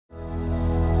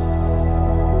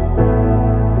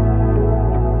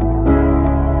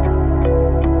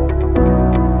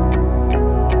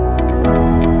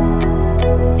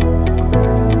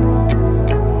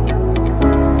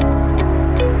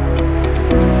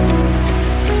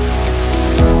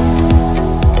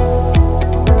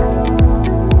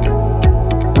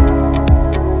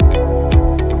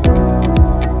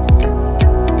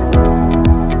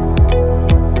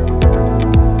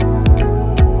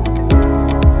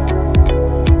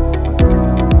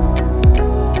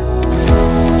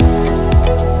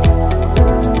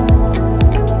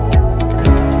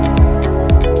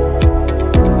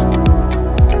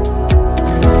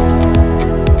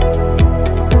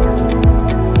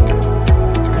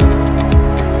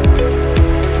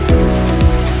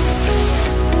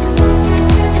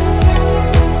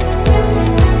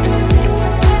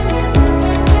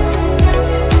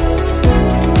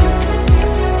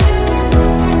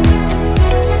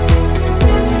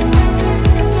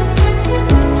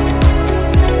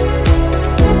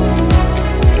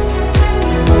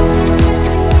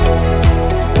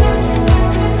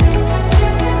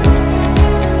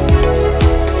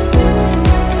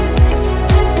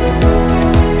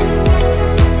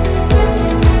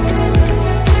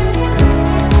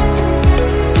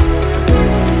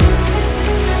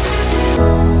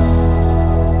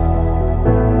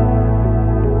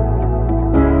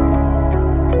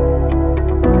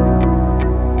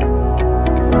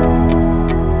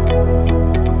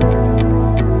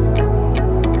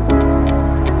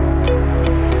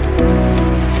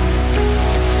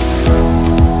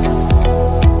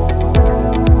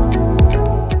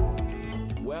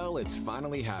Well, it's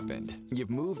finally happened. You've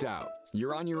moved out.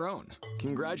 You're on your own.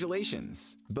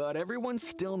 Congratulations. But everyone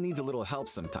still needs a little help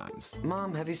sometimes.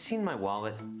 Mom, have you seen my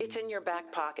wallet? It's in your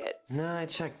back pocket. No, I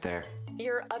checked there.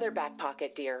 Your other back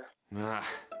pocket, dear.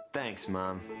 Thanks,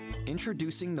 Mom.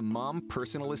 Introducing the Mom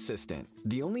Personal Assistant,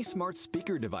 the only smart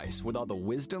speaker device with all the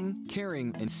wisdom,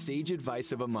 caring, and sage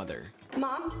advice of a mother.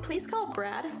 Mom, please call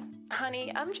Brad.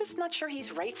 Honey, I'm just not sure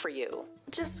he's right for you.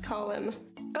 Just call him.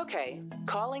 Okay,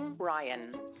 calling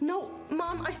Ryan. No,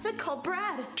 Mom, I said call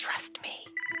Brad. Trust me.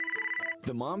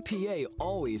 The Mom PA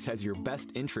always has your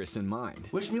best interests in mind.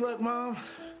 Wish me luck, Mom.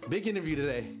 Big interview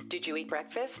today. Did you eat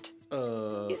breakfast?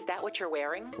 Is that what you're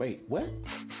wearing? Wait, what?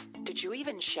 Did you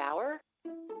even shower?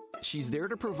 She's there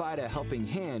to provide a helping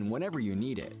hand whenever you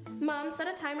need it. Mom, set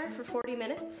a timer for 40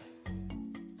 minutes.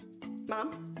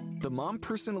 Mom? The Mom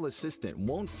Personal Assistant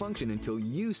won't function until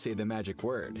you say the magic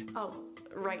word. Oh,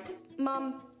 right.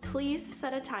 Mom, please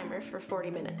set a timer for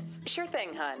 40 minutes. Sure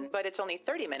thing, hun, but it's only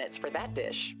 30 minutes for that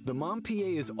dish. The Mom PA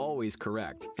is always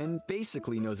correct and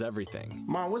basically knows everything.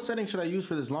 Mom, what setting should I use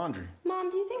for this laundry? Mom,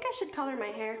 do you think I should color my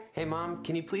hair? Hey, Mom,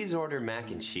 can you please order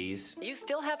mac and cheese? You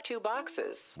still have 2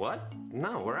 boxes. What?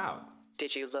 No, we're out.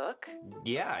 Did you look?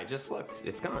 Yeah, I just looked.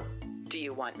 It's gone. Do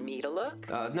you want me to look?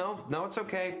 No, it's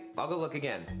okay. I'll go look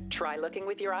again. Try looking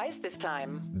with your eyes this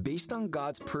time. Based on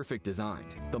God's perfect design,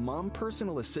 the Mom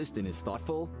Personal Assistant is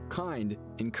thoughtful, kind,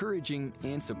 encouraging,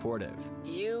 and supportive.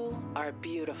 You are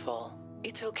beautiful.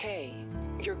 It's okay.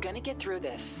 You're gonna get through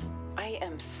this. I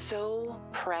am so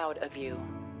proud of you.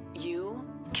 You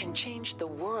can change the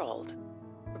world.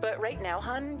 But right now,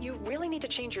 hon, you really need to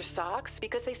change your socks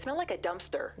because they smell like a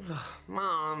dumpster.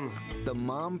 Mom. The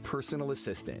Mom Personal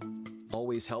Assistant.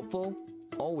 Always helpful,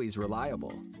 always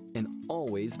reliable, and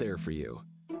always there for you.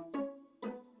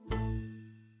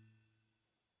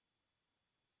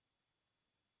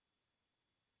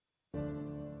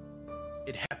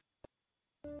 It happened.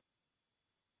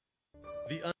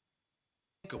 The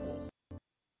unthinkable.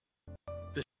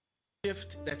 The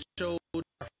shift that showed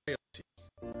our frailty.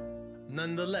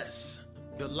 Nonetheless,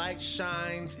 the light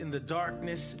shines in the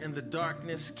darkness, and the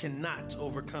darkness cannot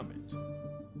overcome it.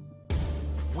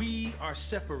 We are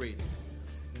separated.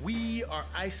 We are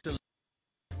isolated.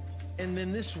 And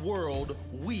in this world,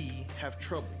 we have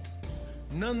trouble.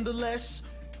 Nonetheless,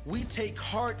 we take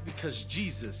heart because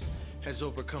Jesus has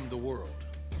overcome the world.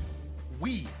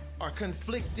 We are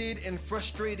conflicted and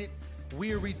frustrated,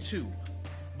 weary too.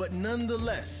 But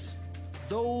nonetheless,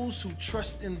 those who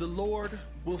trust in the Lord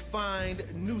will find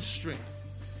new strength.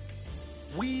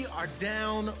 We are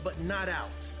down but not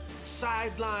out,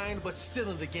 sidelined but still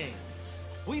in the game.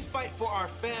 We fight for our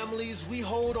families, we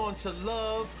hold on to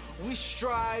love, we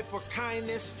strive for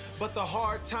kindness, but the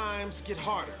hard times get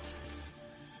harder.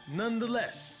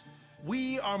 Nonetheless,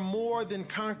 we are more than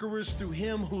conquerors through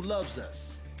Him who loves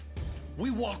us.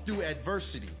 We walk through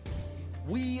adversity.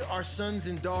 We are sons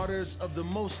and daughters of the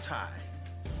Most High.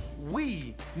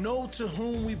 We know to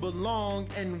whom we belong,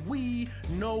 and we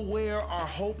know where our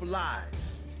hope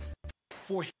lies.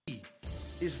 For He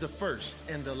is the first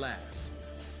and the last,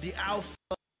 the Alpha,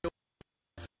 the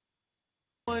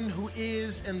one who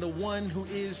is and the one who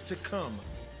is to come.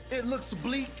 It looks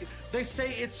bleak, they say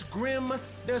it's grim,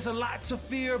 there's a lot to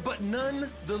fear, but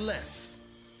nonetheless,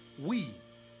 we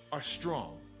are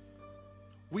strong.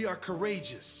 We are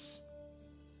courageous.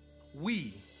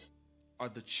 We are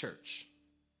the church.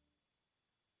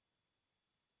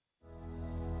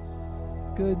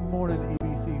 Good morning,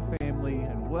 ABC family,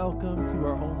 and welcome to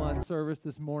our online service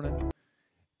this morning.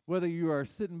 Whether you are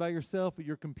sitting by yourself at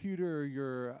your computer or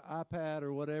your iPad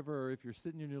or whatever, or if you're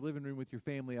sitting in your living room with your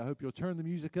family, I hope you'll turn the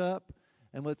music up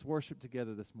and let's worship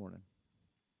together this morning.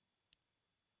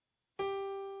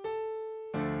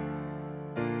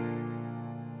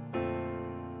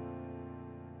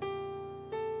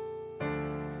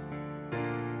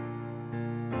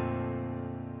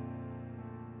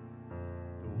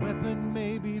 The weapon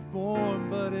may be formed,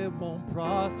 but it won't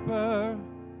prosper.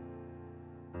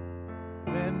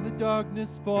 When the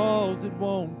darkness falls, it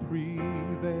won't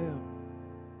prevail.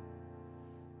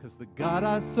 'Cause the God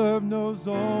I serve knows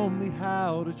only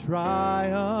how to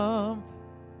triumph.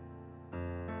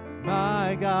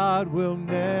 My God will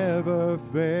never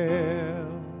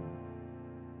fail.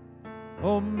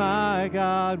 Oh, my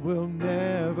God will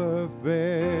never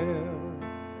fail.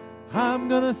 I'm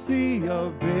gonna see a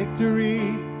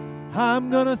victory. I'm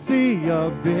gonna see a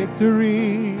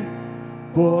victory.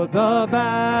 For the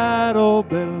battle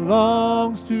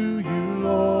belongs to you,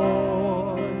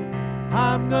 Lord.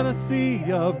 I'm gonna see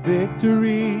a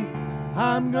victory.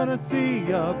 I'm gonna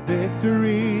see a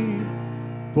victory.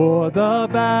 For the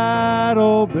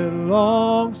battle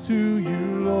belongs to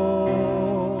you, Lord.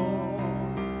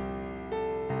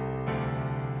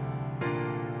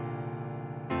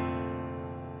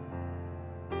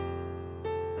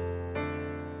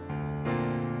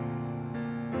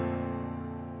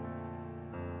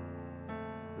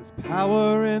 There's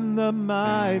power in the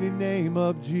mighty name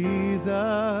of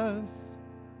Jesus.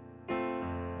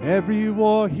 Every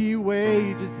war he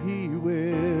wages, he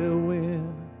will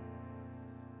win.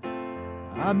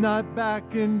 I'm not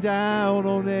backing down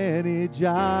on any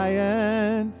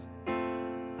giant.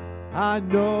 I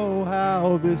know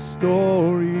how this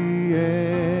story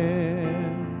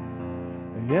ends.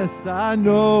 Yes, I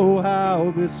know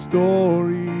how this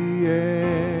story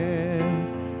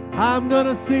ends. I'm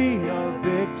gonna see a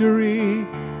victory.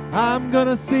 I'm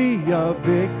gonna see a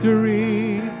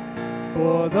victory.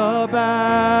 For the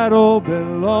battle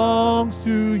belongs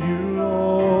to you,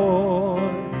 Lord.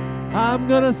 I'm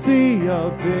gonna see a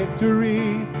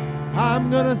victory.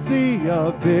 I'm gonna see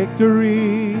a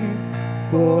victory.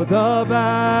 For the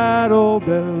battle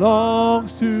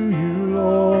belongs to you,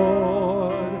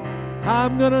 Lord.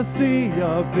 I'm gonna see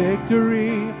a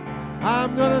victory.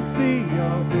 I'm gonna see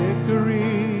a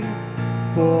victory.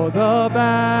 For the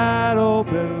battle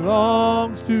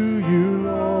belongs to you,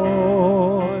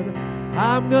 Lord.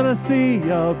 I'm gonna see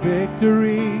a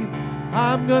victory.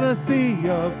 I'm gonna see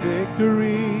a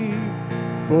victory.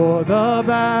 For the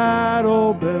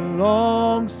battle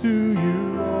belongs to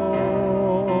you, Lord.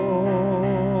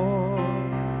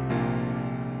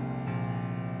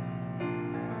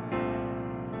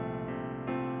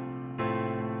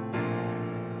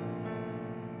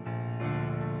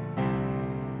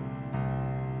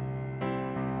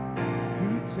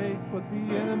 You take what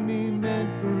the enemy meant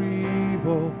for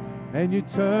evil and you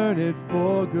turn it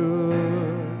for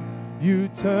good. You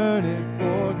turn it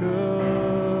for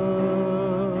good.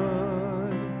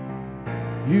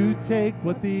 You take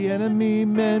what the enemy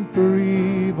meant for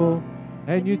evil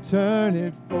and you turn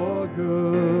it for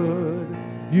good.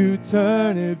 You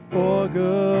turn it for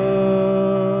good.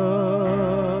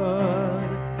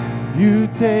 You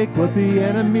take what the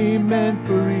enemy meant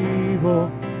for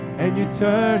evil and you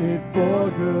turn it for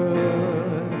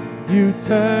good. You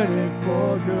turn it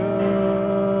for good.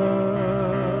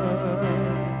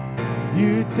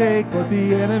 You take what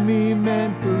the enemy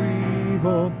meant for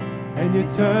evil and you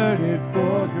turn it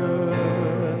for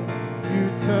good. You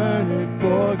turn it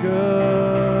for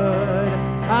good.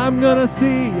 I'm gonna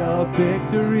see a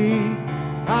victory.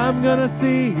 I'm gonna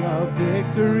see a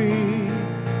victory.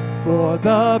 For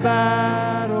the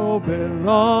battle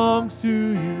belongs to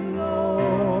you,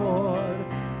 Lord.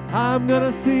 I'm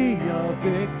gonna see a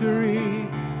victory.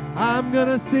 I'm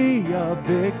gonna see a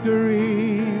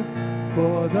victory.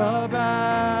 For the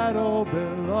battle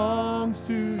belongs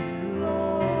to you,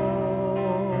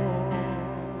 Lord.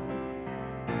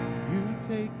 You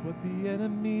take what the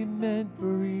enemy meant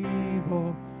for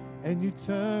evil and you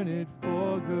turn it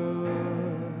for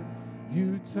good.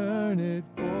 You turn it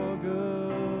for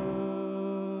good.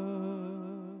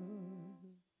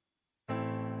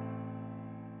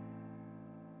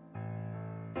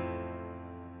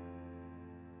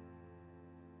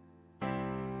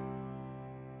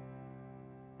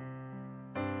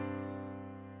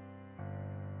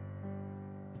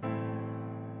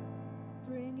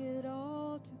 Bring it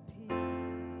all to peace.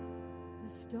 The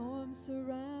storm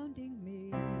surrounding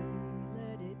me,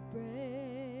 let it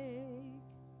break.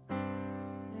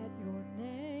 At your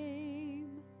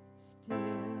name still,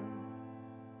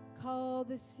 call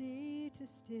the sea to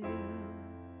still,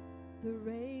 the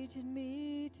rage in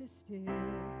me to still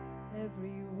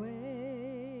every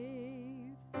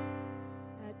wave.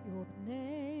 At your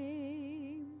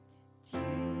name,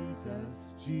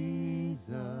 Jesus,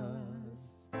 Jesus,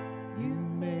 you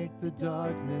make the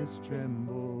darkness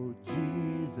tremble.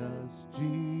 Jesus,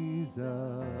 Jesus,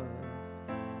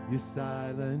 you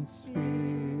silence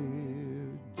fear.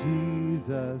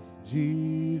 Jesus,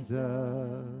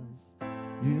 Jesus,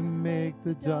 you make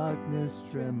the darkness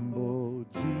tremble.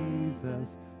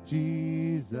 Jesus,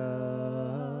 Jesus.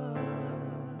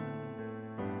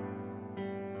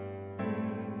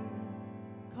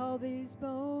 Call these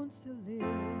bones to live,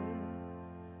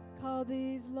 call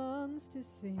these lungs to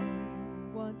sing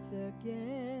once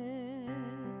again.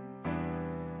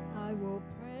 I will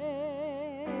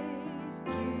praise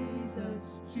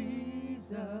Jesus,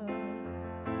 Jesus.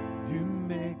 You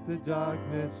make the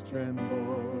darkness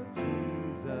tremble.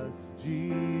 Jesus,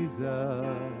 Jesus,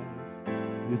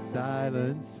 you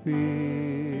silence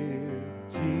fear.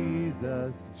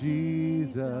 Jesus,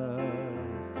 Jesus,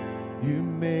 you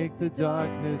make the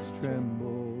darkness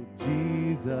tremble.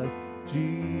 Jesus,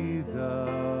 Jesus.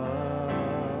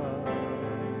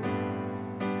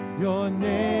 Your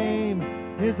name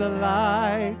is a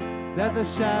light that the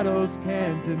shadows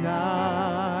can't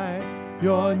deny.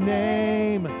 Your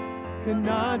name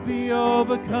cannot be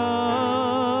overcome.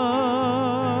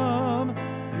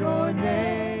 Your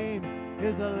name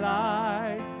is a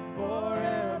light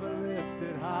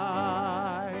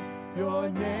Your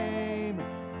name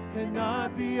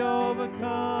cannot be overcome.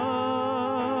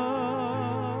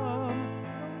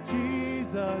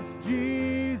 Jesus,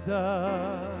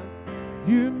 Jesus,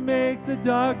 you make the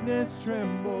darkness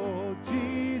tremble.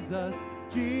 Jesus,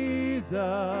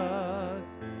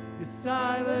 Jesus, you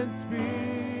silence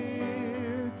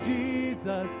fear.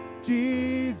 Jesus,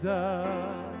 Jesus,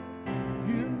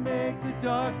 you make the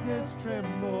darkness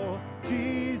tremble.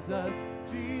 Jesus,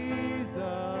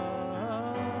 Jesus.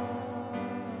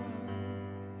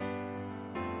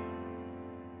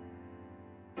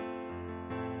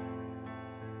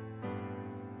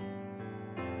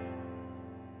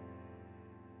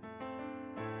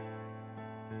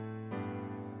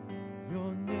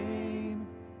 Your name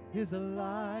is a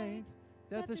light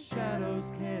that the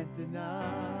shadows can't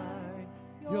deny.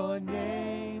 Your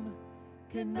name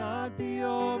cannot be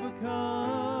overcome.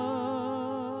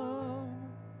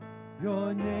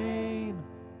 Your name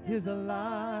is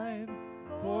alive,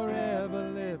 forever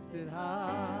lifted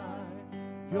high.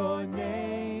 Your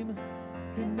name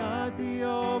cannot be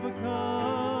overcome.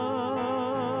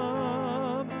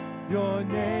 Your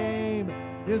name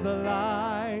is a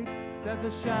light that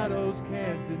the shadows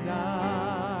can't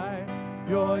deny.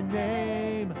 Your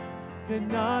name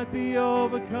cannot be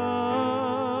overcome.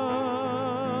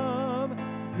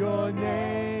 Your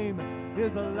name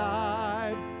is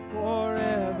alive,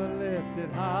 forever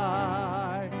lifted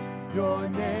high. Your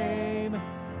name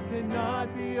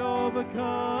cannot be overcome.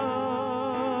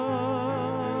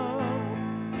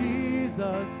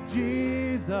 Jesus,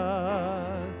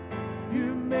 Jesus,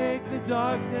 you make the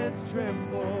darkness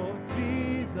tremble.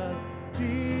 Jesus,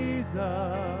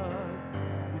 Jesus,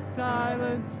 you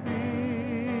silence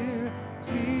fear.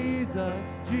 Jesus,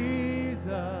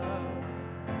 Jesus,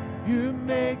 you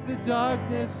make the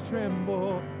darkness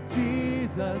tremble.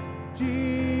 Jesus,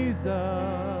 Jesus.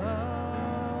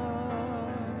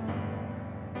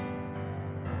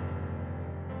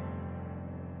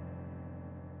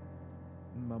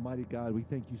 Almighty God, we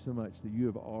thank you so much that you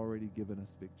have already given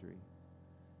us victory.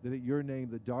 That at your name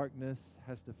the darkness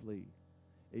has to flee.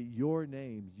 At your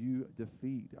name you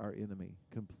defeat our enemy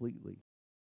completely.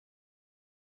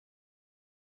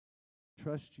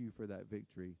 Trust you for that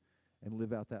victory and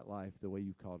live out that life the way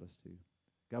you've called us to.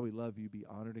 God, we love you. Be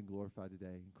honored and glorified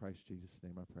today. In Christ Jesus'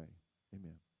 name I pray.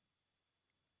 Amen.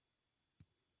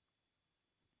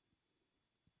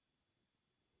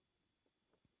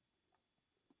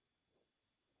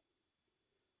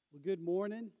 Well, good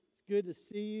morning. It's good to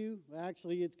see you.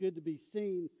 Actually, it's good to be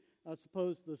seen, I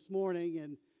suppose, this morning,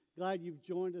 and glad you've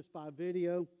joined us by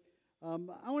video.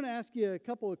 I want to ask you a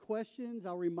couple of questions.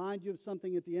 I'll remind you of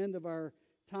something at the end of our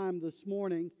time this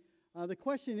morning. The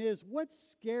question is, what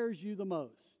scares you the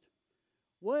most?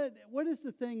 What is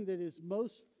the thing that is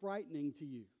most frightening to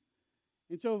you?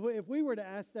 And so if we were to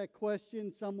ask that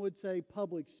question, some would say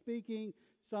public speaking,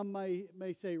 some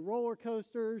may say roller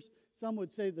coasters, some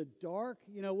would say the dark,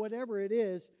 whatever it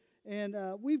is. And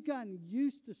we've gotten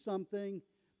used to something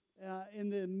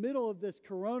in the middle of this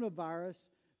coronavirus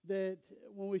that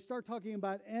when we start talking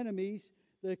about enemies,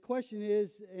 the question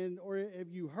is, or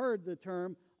have you heard the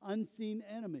term unseen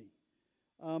enemy?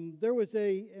 There was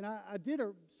and I did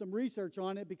some research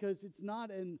on it because it's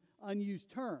not an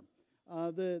unused term.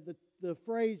 The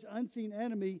phrase unseen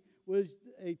enemy was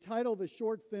a title of a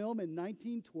short film in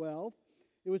 1912.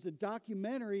 It was a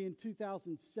documentary in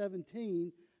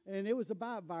 2017, and it was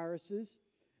about viruses.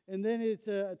 And then it's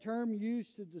a term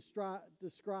used to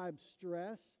describe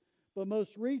stress, but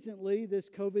most recently, this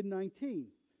COVID-19.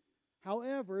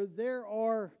 However, there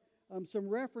are some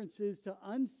references to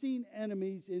unseen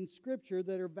enemies in Scripture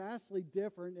that are vastly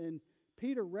different, and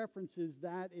Peter references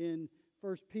that in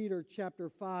 1 Peter chapter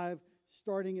 5,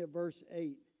 starting at verse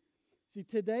 8. See,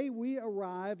 today we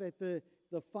arrive at the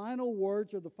final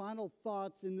words or the final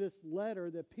thoughts in this letter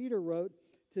that Peter wrote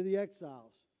to the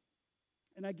exiles.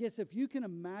 And I guess if you can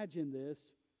imagine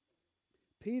this,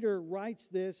 Peter writes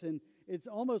this, and it's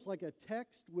almost like a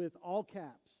text with all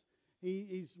caps.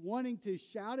 He's wanting to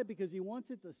shout it because he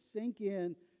wants it to sink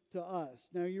in to us.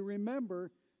 Now, you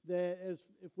remember that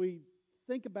if we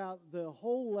think about the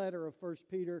whole letter of 1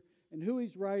 Peter and who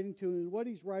he's writing to and what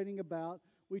he's writing about,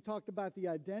 we talked about the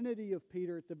identity of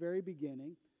Peter at the very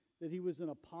beginning, that he was an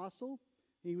apostle.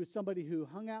 He was somebody who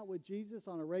hung out with Jesus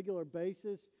on a regular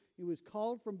basis. He was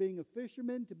called from being a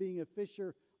fisherman to being a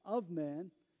fisher of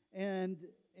men. And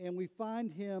we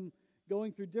find him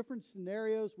going through different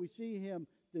scenarios. We see him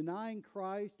denying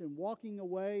Christ and walking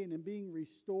away and then being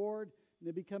restored and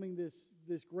then becoming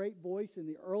this great voice in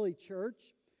the early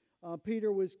church.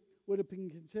 Peter would have been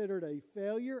considered a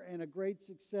failure and a great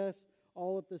success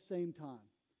all at the same time.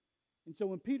 And so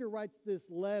when Peter writes this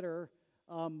letter,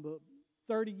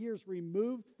 30 years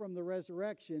removed from the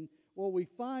resurrection, what we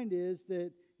find is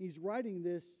that he's writing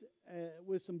this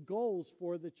with some goals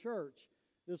for the church.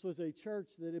 This was a church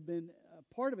that had been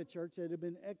part of a church that had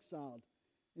been exiled.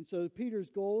 And so Peter's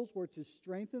goals were to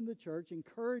strengthen the church,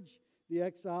 encourage the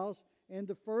exiles, and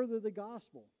to further the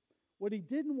gospel. What he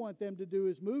didn't want them to do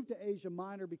is move to Asia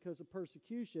Minor because of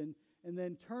persecution and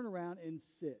then turn around and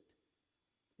sit.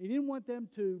 He didn't want them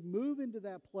to move into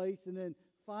that place and then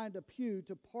find a pew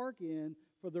to park in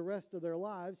for the rest of their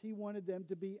lives. He wanted them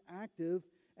to be active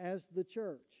as the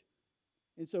church.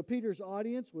 And so Peter's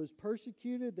audience was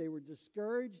persecuted, they were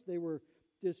discouraged, they were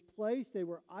displaced, they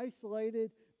were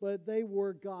isolated, but they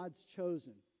were God's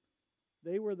chosen.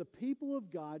 They were the people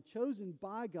of God, chosen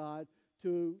by God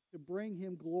to bring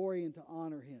him glory and to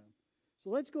honor him.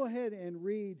 So let's go ahead and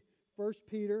read 1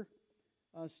 Peter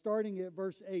starting at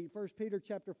verse 8. 1 Peter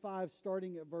chapter 5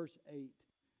 starting at verse 8.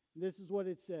 This is what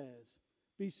it says.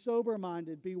 Be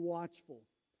sober-minded, be watchful.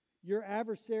 Your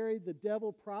adversary, the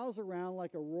devil, prowls around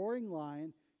like a roaring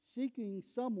lion, seeking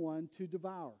someone to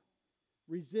devour.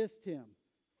 Resist him,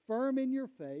 firm in your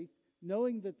faith,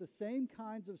 knowing that the same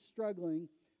kinds of struggling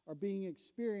are being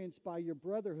experienced by your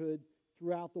brotherhood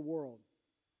throughout the world.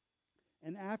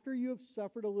 And after you have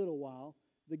suffered a little while,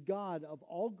 the God of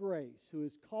all grace, who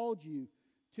has called you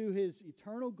to his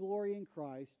eternal glory in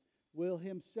Christ, will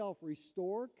himself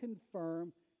restore,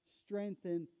 confirm,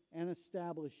 strengthen, and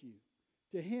establish you.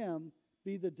 To him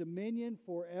be the dominion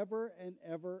forever and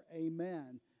ever.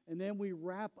 Amen. And then we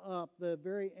wrap up the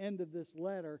very end of this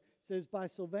letter. It says, by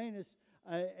Silvanus,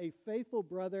 a faithful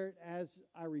brother as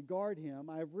I regard him,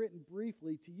 I have written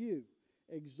briefly to you,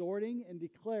 exhorting and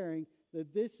declaring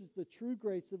that this is the true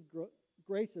grace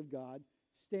of God.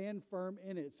 Stand firm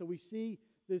in it. So we see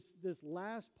this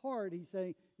last part, he's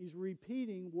saying, he's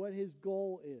repeating what his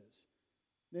goal is.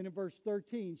 Then in verse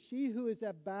 13, she who is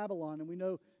at Babylon, and we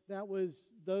know that was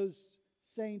those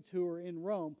saints who are in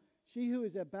Rome, she who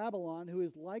is at Babylon, who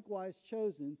is likewise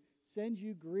chosen, sends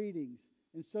you greetings,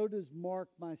 and so does Mark,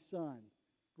 my son.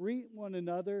 Greet one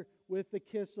another with the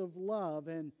kiss of love.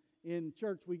 And in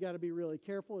church, we got to be really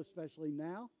careful, especially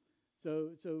now.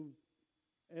 So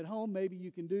at home, maybe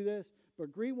you can do this,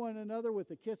 but greet one another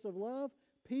with a kiss of love.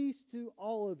 Peace to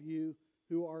all of you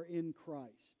who are in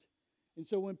Christ. And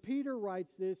so when Peter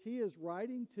writes this, he is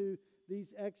writing to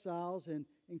these exiles and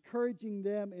encouraging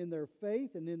them in their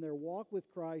faith and in their walk with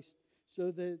Christ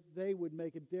so that they would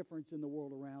make a difference in the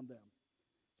world around them.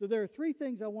 So there are three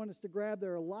things I want us to grab.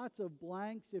 There are lots of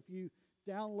blanks. If you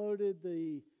downloaded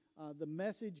the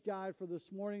message guide for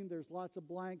this morning, there's lots of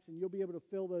blanks, and you'll be able to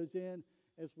fill those in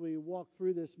as we walk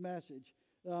through this message.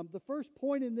 The first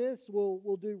point in this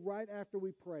we'll do right after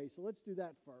we pray. So let's do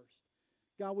that first.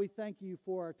 God, we thank you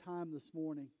for our time this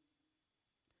morning.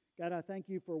 God, I thank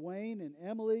you for Wayne and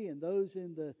Emily and those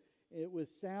with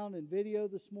sound and video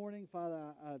this morning.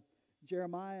 Father,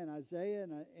 Jeremiah and Isaiah.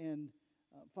 And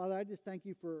Father, I just thank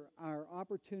you for our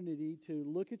opportunity to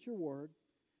look at your word,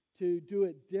 to do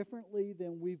it differently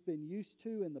than we've been used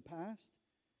to in the past.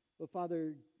 But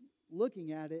Father,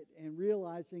 looking at it and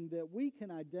realizing that we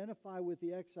can identify with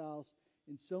the exiles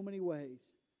in so many ways.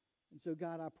 And so,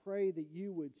 God, I pray that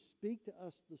you would speak to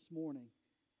us this morning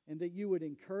and that you would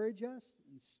encourage us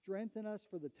and strengthen us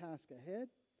for the task ahead.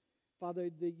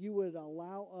 Father, that you would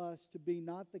allow us to be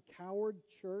not the coward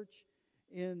church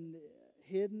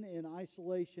hidden in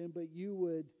isolation, but you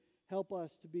would help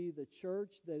us to be the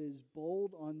church that is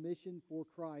bold on mission for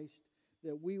Christ,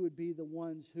 that we would be the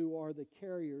ones who are the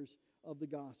carriers of the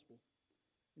gospel.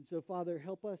 And so, Father,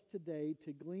 help us today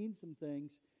to glean some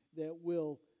things that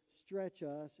will stretch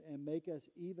us and make us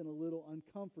even a little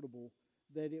uncomfortable,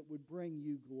 that it would bring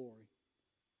you glory.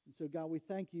 And so, God, we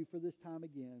thank you for this time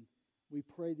again. We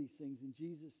pray these things in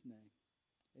Jesus'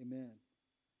 name. Amen.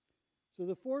 So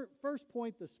the first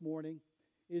point this morning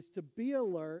is to be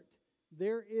alert.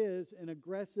 There is an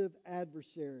aggressive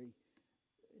adversary.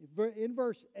 In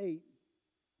verse 8,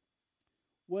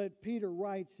 what Peter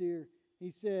writes here, he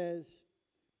says,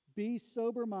 be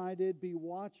sober-minded, be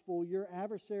watchful. Your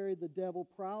adversary, the devil,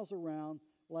 prowls around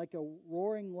like a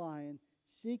roaring lion,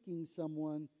 seeking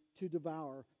someone to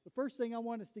devour. The first thing I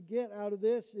want us to get out of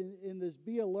this, in this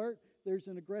be alert, there's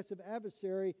an aggressive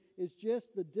adversary, is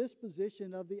just the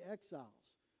disposition of the exiles.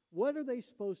 What are they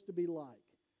supposed to be like?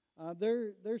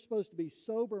 They're supposed to be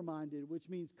sober-minded, which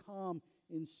means calm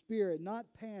in spirit, not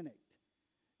panicked.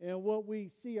 And what we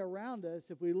see around us,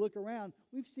 if we look around,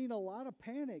 we've seen a lot of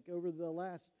panic over the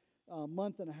last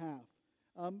month and a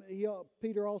half.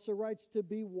 Peter also writes to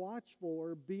be watchful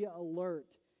or be alert.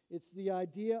 It's the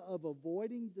idea of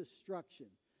avoiding destruction.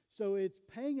 So it's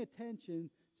paying attention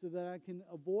so that I can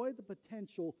avoid the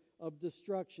potential of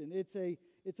destruction. It's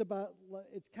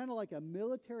kind of like a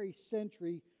military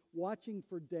sentry watching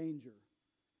for danger.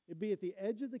 It'd be at the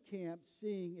edge of the camp,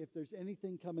 seeing if there's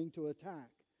anything coming to attack.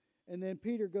 And then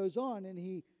Peter goes on and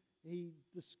he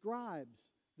describes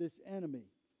this enemy.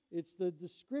 It's the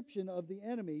description of the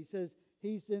enemy. He says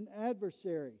he's an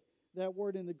adversary. That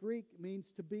word in the Greek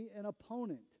means to be an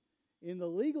opponent. In the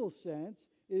legal sense,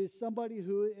 it is somebody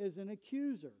who is an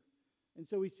accuser. And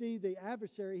so we see the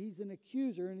adversary, he's an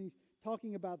accuser, and he's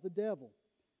talking about the devil.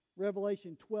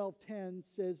 Revelation 12:10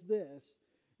 says this.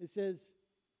 It says,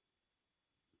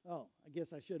 I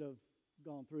guess I should have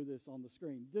gone through this on the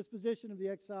screen. Disposition of the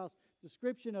exiles,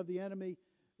 description of the enemy.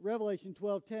 Revelation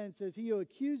 12:10 says, he who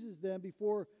accuses them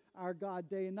before our God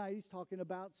day and night. He's talking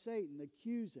about Satan,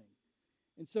 accusing.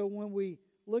 And so when we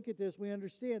look at this, we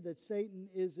understand that Satan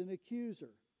is an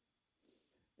accuser.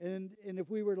 And if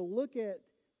we were to look at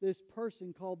this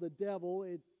person called the devil,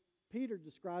 Peter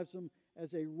describes him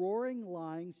as a roaring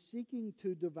lion seeking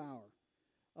to devour.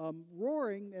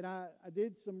 Roaring, and I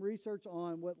did some research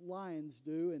on what lions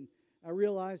do, and I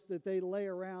realized that they lay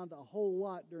around a whole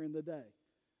lot during the day.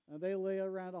 They lay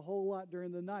around a whole lot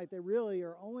during the night. They really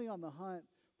are only on the hunt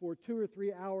for 2 or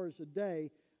 3 hours a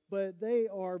day, but they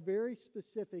are very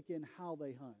specific in how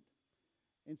they hunt.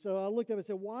 And so I looked up and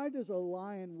said, why does a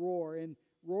lion roar? And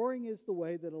roaring is the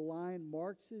way that a lion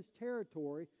marks his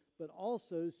territory, but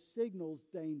also signals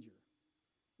danger.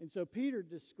 And so Peter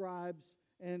describes,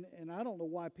 and I don't know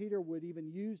why Peter would even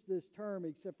use this term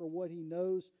except for what he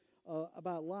knows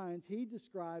about lions. He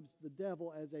describes the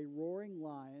devil as a roaring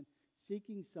lion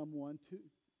seeking someone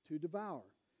to devour.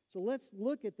 So let's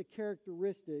look at the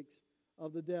characteristics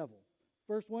of the devil.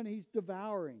 First one, he's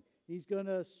devouring. He's going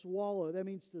to swallow. That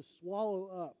means to swallow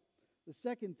up. The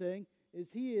second thing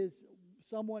is he is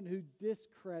someone who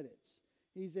discredits.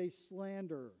 He's a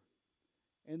slanderer.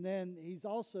 And then he's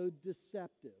also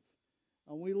deceptive.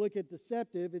 When we look at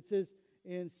deceptive, it says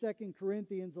in 2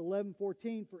 Corinthians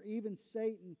 11:14, for even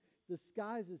Satan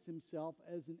disguises himself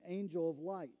as an angel of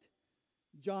light.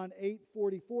 John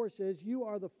 8:44 says, you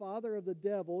are the father of the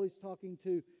devil. He's talking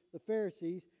to the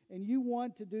Pharisees, and you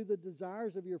want to do the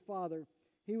desires of your father.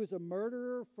 He was a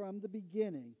murderer from the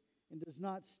beginning and does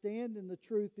not stand in the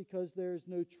truth because there is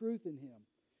no truth in him.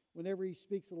 Whenever he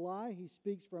speaks a lie, he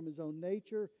speaks from his own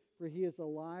nature, for he is a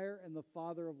liar and the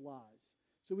father of lies.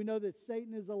 So we know that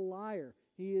Satan is a liar.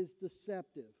 He is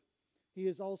deceptive. He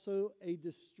is also a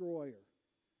destroyer.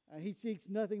 He seeks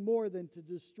nothing more than to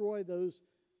destroy those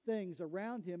things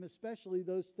around him, especially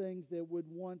those things that would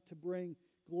want to bring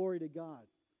glory to God.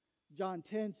 John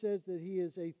 10 says that he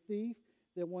is a thief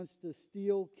that wants to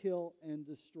steal, kill, and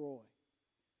destroy.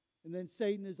 And then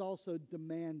Satan is also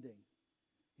demanding.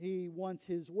 He wants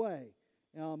his way.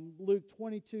 Luke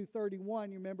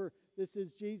 22:31, you remember, this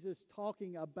is Jesus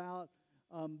talking about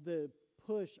the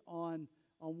push on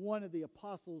one of the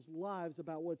apostles' lives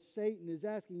about what Satan is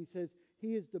asking. He says,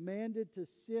 he is demanded to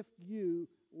sift you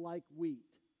like wheat.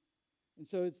 And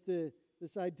so it's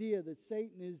this idea that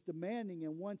Satan is demanding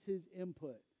and wants his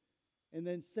input. And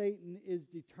then Satan is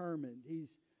determined.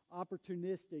 He's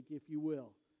opportunistic, if you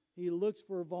will. He looks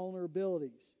for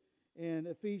vulnerabilities. In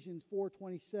Ephesians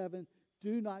 4:27,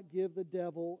 do not give the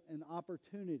devil an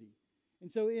opportunity.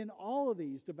 And so in all of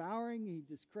these, devouring, he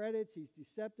discredits, he's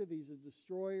deceptive, he's a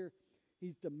destroyer,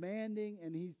 he's demanding,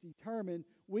 and he's determined.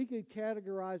 We could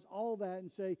categorize all that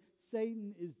and say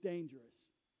Satan is dangerous.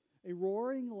 A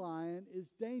roaring lion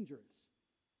is dangerous.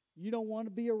 You don't want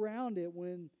to be around it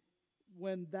when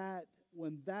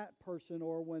that person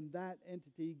or when that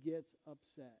entity gets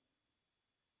upset.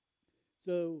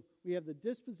 So we have the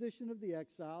disposition of the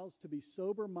exiles to be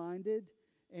sober-minded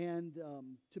and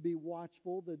to be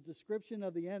watchful. The description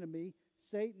of the enemy,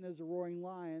 Satan as a roaring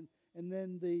lion, and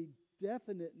then the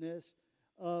definiteness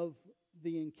of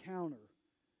the encounter.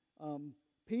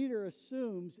 Peter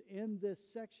assumes in this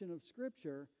section of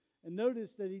Scripture, and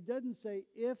notice that he doesn't say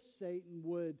if Satan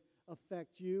would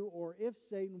affect you or if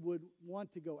Satan would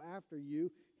want to go after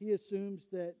you. He assumes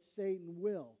that Satan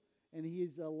will, and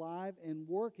he's alive and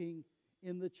working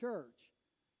in the church.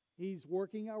 He's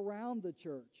working around the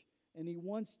church, and he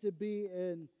wants to be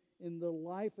in the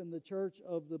life and the church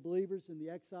of the believers and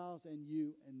the exiles and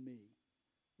you and me.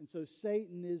 And so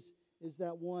Satan is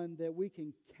that one that we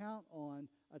can count on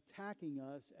attacking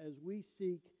us as we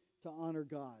seek to honor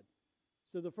God.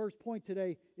 So the first point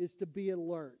today is to be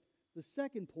alert. The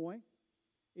second point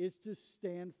is to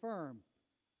stand firm.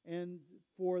 And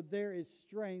for there is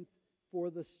strength for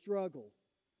the struggle.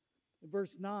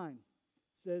 Verse 9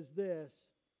 says this,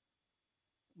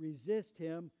 resist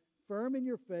him, firm in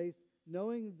your faith,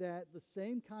 knowing that the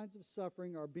same kinds of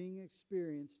suffering are being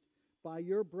experienced by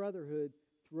your brotherhood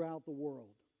throughout the world.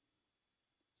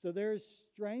 So there's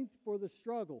strength for the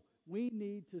struggle. We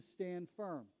need to stand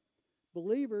firm.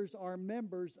 Believers are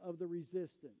members of the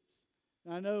resistance.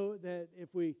 Now, I know that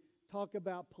if we talk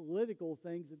about political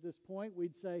things at this point,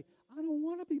 we'd say, I don't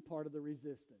want to be part of the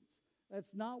resistance.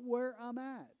 That's not where I'm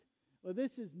at. Well,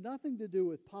 this has nothing to do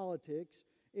with politics.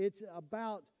 It's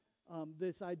about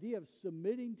this idea of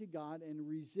submitting to God and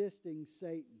resisting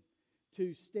Satan,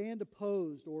 to stand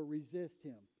opposed or resist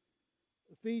him.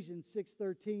 Ephesians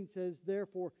 6:13 says,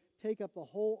 therefore, take up the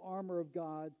whole armor of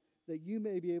God that you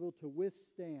may be able to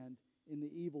withstand in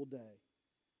the evil day.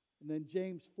 And then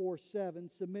James 4:7,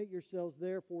 submit yourselves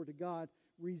therefore to God,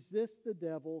 resist the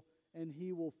devil, and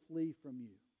he will flee from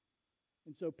you.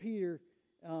 And so Peter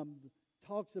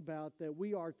talks about that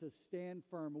we are to stand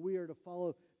firm. We are to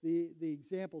follow the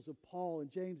examples of Paul and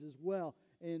James as well.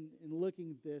 In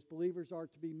looking at this, believers are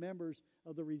to be members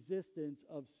of the resistance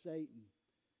of Satan.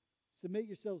 Submit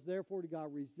yourselves therefore to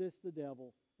God, resist the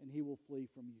devil, and he will flee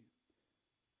from you.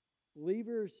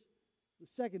 Believers, the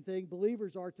second thing,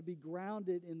 believers are to be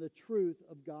grounded in the truth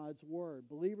of God's Word.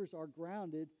 Believers are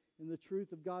grounded in the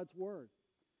truth of God's Word.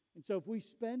 And so if we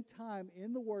spend time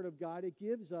in the Word of God, it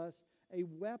gives us a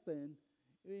weapon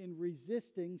in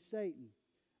resisting Satan.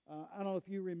 I don't know if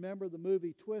you remember the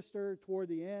movie Twister. Toward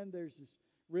the end, there's this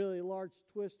really large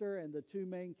twister, and the two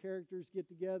main characters get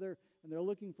together, and they're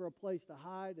looking for a place to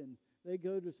hide, and they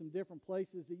go to some different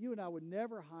places that you and I would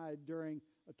never hide during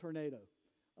a tornado.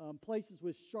 Places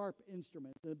with sharp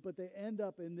instruments, but they end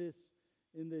up in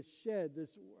this shed,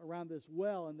 around this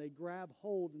well, and they grab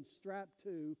hold and strap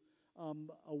to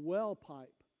a well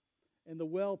pipe, and the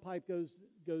well pipe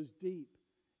goes deep,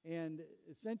 and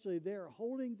essentially they're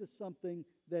holding to something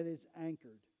that is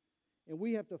anchored, and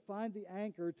we have to find the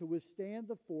anchor to withstand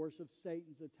the force of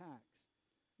Satan's attacks.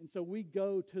 And so we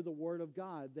go to the Word of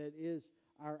God that is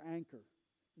our anchor.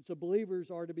 And so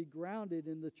believers are to be grounded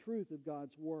in the truth of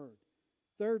God's Word.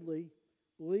 Thirdly,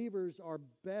 believers are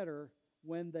better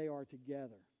when they are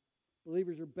together.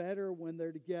 Believers are better when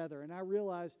they're together. And I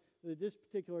realize that at this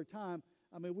particular time,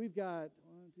 we've got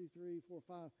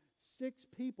 6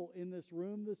 people in this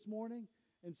room this morning.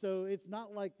 And so it's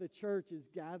not like the church is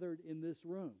gathered in this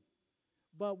room.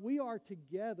 But we are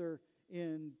together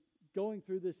in going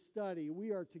through this study.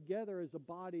 We are together as a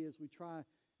body as we try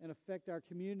and affect our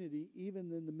community,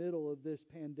 even in the middle of this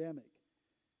pandemic.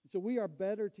 So we are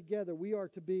better together. We are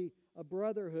to be a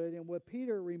brotherhood. And what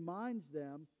Peter reminds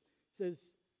them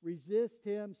says, resist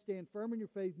him, stand firm in your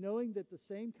faith, knowing that the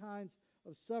same kinds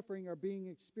of suffering are being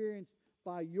experienced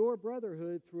by your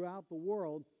brotherhood throughout the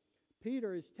world.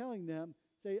 Peter is telling them,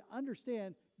 say,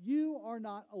 understand, you are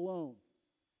not alone.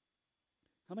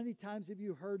 How many times have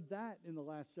you heard that in the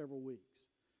last several weeks?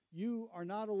 You are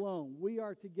not alone. We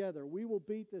are together. We will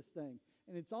beat this thing.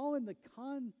 And it's all in the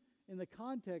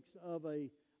context of the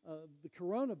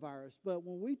coronavirus. But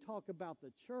when we talk about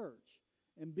the church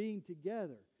and being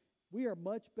together, we are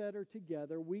much better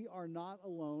together. We are not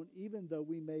alone, even though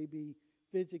we may be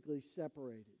physically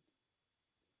separated.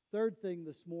 Third thing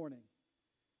this morning.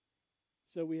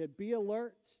 So we had be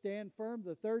alert, stand firm.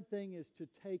 The third thing is to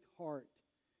take heart.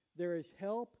 There is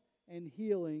help and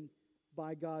healing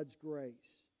by God's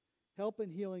grace. Help and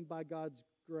healing by God's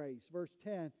grace. Verse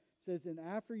 10 says, and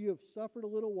after you have suffered a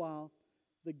little while,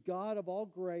 the God of all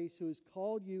grace, who has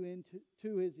called you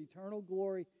into his eternal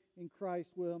glory in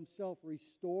Christ, will himself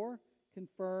restore,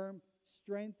 confirm,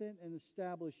 strengthen, and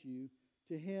establish you.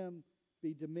 To him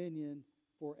be dominion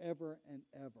forever and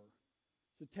ever.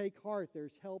 So take heart,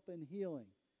 there's help and healing.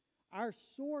 Our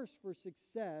source for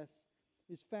success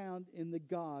is found in the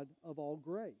God of all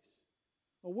grace.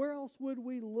 Well, where else would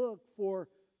we look for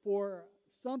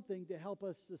something to help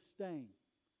us sustain?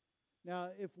 Now,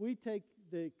 if we take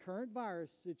the current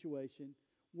virus situation,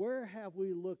 where have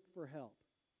we looked for help?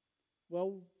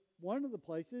 Well, one of the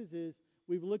places is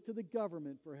we've looked to the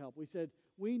government for help. We said,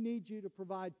 we need you to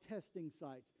provide testing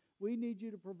sites. We need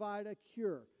you to provide a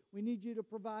cure. We need you to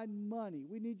provide money.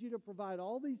 We need you to provide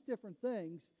all these different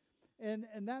things. And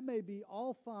that may be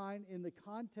all fine in the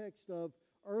context of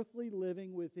earthly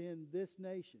living within this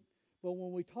nation. But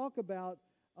when we talk about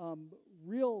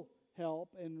real help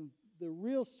and the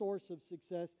real source of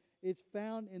success, it's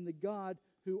found in the God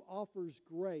who offers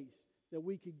grace that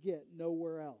we could get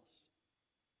nowhere else.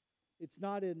 It's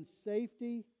not in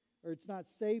safety, or it's not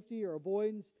safety or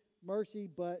avoidance, mercy,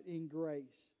 but in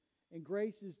grace. And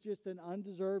grace is just an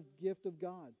undeserved gift of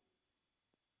God.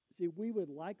 See, we would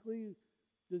likely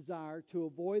desire to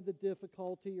avoid the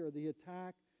difficulty or the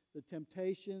attack, the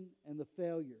temptation, and the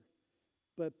failure.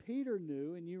 But Peter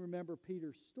knew, and you remember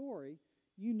Peter's story,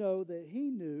 you know that he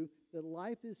knew that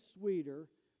life is sweeter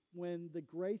when the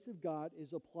grace of God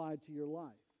is applied to your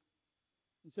life.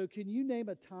 And so can you name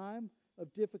a time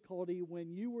of difficulty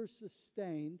when you were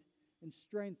sustained and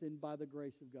strengthened by the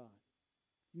grace of God?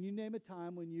 Can you name a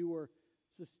time when you were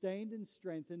sustained and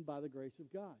strengthened by the grace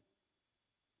of God?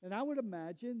 And I would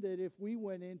imagine that if we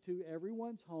went into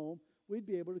everyone's home, we'd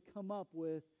be able to come up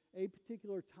with a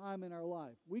particular time in our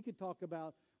life. We could talk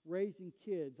about raising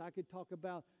kids. I could talk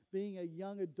about being a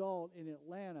young adult in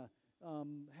Atlanta,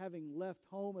 having left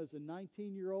home as a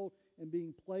 19-year-old and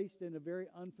being placed in a very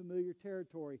unfamiliar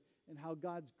territory, and how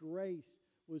God's grace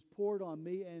was poured on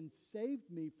me and saved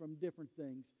me from different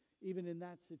things, even in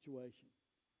that situation.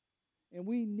 And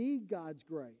we need God's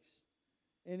grace.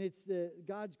 And it's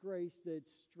God's grace that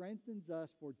strengthens us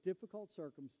for difficult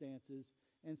circumstances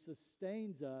and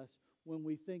sustains us when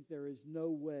we think there is no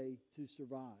way to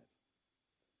survive.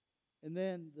 And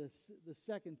then the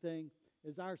second thing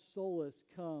is our solace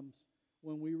comes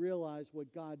when we realize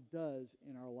what God does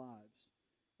in our lives.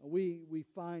 We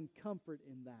find comfort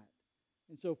in that.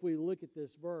 And so if we look at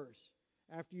this verse,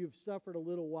 after you've suffered a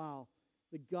little while,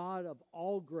 the God of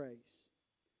all grace,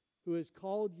 who has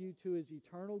called you to his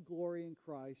eternal glory in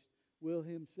Christ, will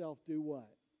himself do what?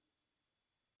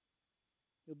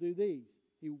 He'll do these.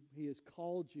 He has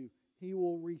called you. He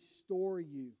will restore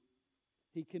you.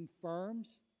 He confirms,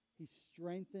 he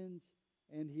strengthens,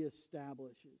 and he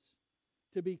establishes.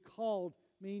 To be called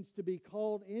means to be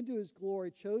called into his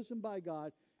glory, chosen by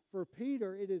God. For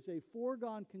Peter, it is a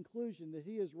foregone conclusion that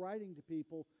he is writing to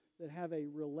people that have a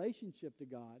relationship to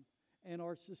God and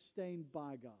are sustained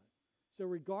by God. So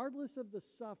regardless of the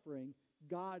suffering,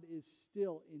 God is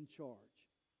still in charge.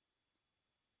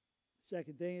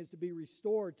 Second thing is to be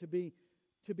restored, to be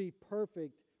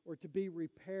perfect, or to be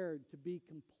repaired, to be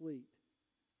complete.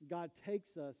 God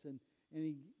takes us and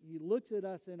he looks at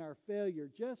us in our failure,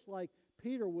 just like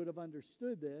Peter would have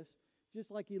understood this,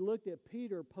 just like he looked at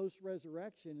Peter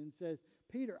post-resurrection and says,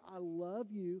 Peter, I love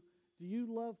you. Do you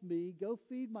love me? Go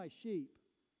feed my sheep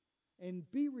and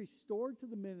be restored to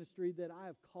the ministry that I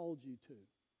have called you to.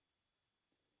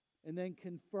 And then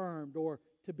confirmed, or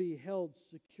to be held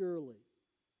securely.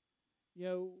 You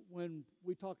know, when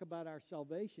we talk about our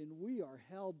salvation, we are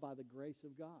held by the grace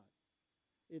of God.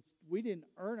 We didn't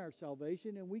earn our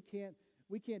salvation, and we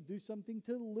can't do something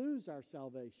to lose our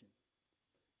salvation.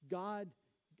 God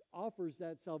offers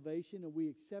that salvation, and we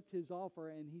accept his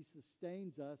offer, and he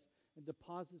sustains us and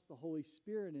deposits the Holy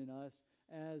Spirit in us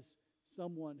as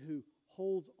someone who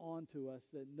holds on to us,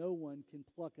 that no one can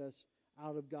pluck us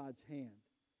out of God's hand.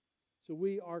 So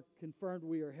we are confirmed,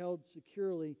 we are held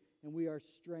securely, and we are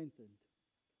strengthened.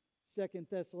 2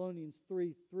 Thessalonians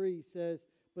 3:3 says,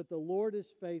 but the Lord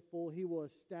is faithful. He will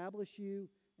establish you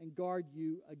and guard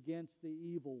you against the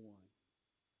evil one.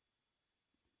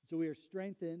 So we are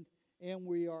strengthened and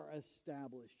we are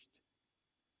established.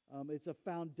 It's a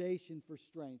foundation for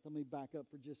strength. Let me back up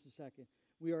for just a second.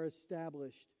 We are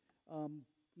established.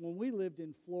 When we lived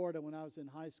in Florida when I was in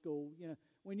high school, you know,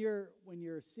 when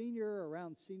you're a senior,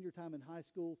 around senior time in high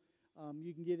school,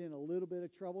 you can get in a little bit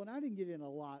of trouble. And I didn't get in a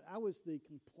lot. I was the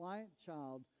compliant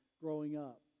child growing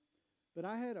up. But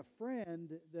I had a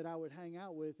friend that I would hang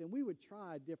out with, and we would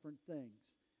try different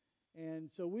things.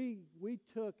 And so we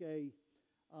took it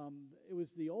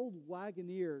was the old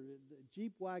Wagoneer, the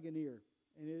Jeep Wagoneer,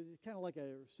 and it was kind of like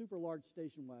a super large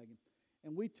station wagon.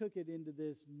 And we took it into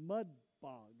this mud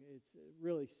bog. It's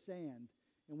really sand.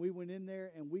 And we went in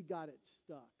there, and we got it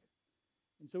stuck.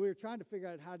 And so we were trying to figure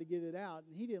out how to get it out,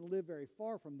 and he didn't live very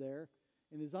far from there,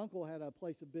 and his uncle had a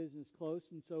place of business close,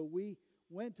 and so we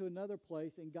went to another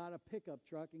place and got a pickup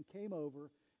truck and came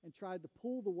over and tried to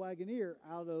pull the Wagoneer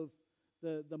out of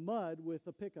the mud with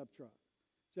a pickup truck.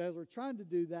 So as we're trying to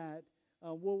do that,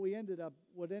 what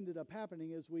ended up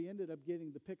happening is we ended up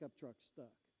getting the pickup truck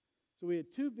stuck. So we had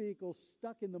two vehicles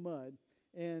stuck in the mud,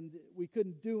 and we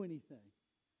couldn't do anything.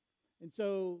 And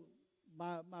so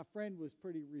my friend was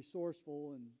pretty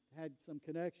resourceful and had some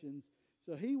connections,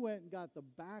 so he went and got the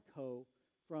backhoe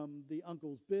from the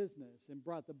uncle's business and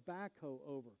brought the backhoe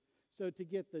over. So to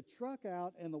get the truck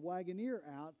out and the Wagoneer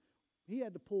out, he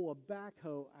had to pull a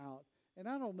backhoe out. And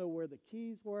I don't know where the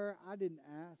keys were. I didn't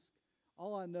ask.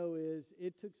 All I know is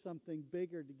it took something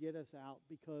bigger to get us out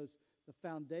because the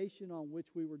foundation on which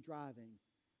we were driving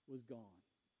was gone.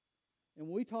 And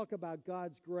when we talk about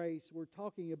God's grace, we're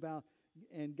talking about,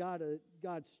 and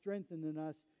God strengthening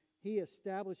us, he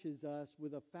establishes us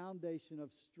with a foundation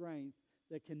of strength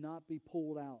that cannot be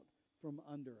pulled out from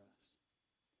under us.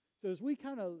 So as we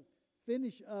kind of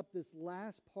finish up this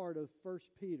last part of 1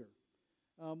 Peter,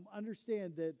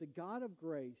 understand that the God of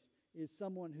grace is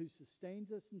someone who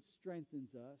sustains us and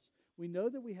strengthens us. We know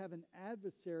that we have an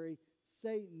adversary,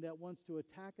 Satan, that wants to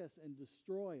attack us and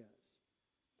destroy us.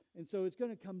 And so it's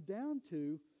going to come down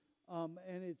to,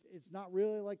 and it's not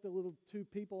really like the little two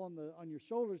people on your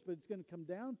shoulders, but it's going to come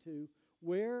down to,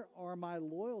 where are my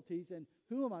loyalties and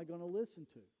who am I going to listen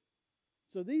to?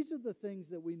 So these are the things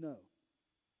that we know.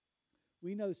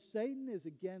 We know Satan is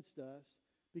against us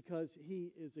because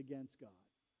he is against God.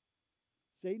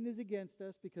 Satan is against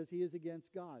us because he is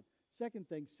against God. Second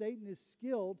thing, Satan is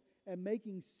skilled at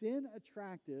making sin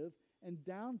attractive and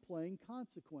downplaying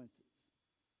consequences.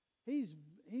 He's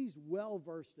well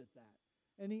versed at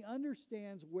that. And he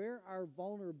understands where our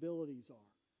vulnerabilities are.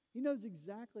 He knows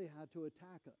exactly how to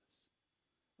attack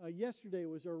us. Yesterday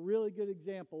was a really good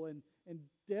example, and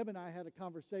Deb and I had a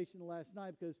conversation last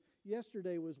night because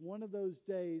yesterday was one of those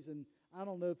days, and I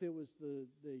don't know if it was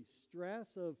the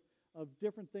stress of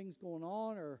different things going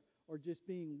on or just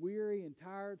being weary and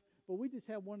tired, but we just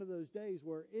had one of those days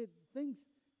where things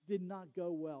did not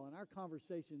go well, and our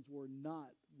conversations were not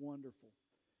wonderful.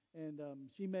 And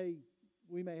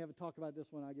we may have a talk about this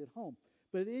when I get home,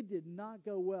 but it did not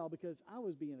go well because I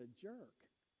was being a jerk.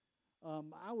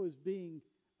 I was being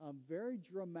very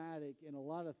dramatic in a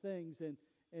lot of things,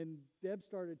 and Deb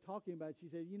started talking about it. She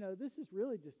said, this is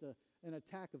really just an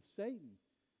attack of Satan.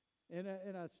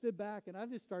 And I stood back, and I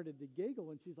just started to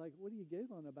giggle, and she's like, what are you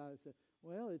giggling about? I said,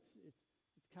 well, it's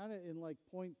kind of in like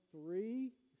point 3,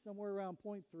 somewhere around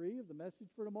point 3 of the message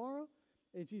for tomorrow.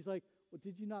 And she's like, well,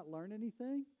 did you not learn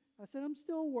anything? I said, I'm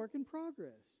still a work in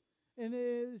progress. And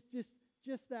it was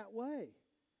just that way.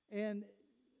 And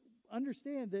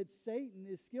understand that Satan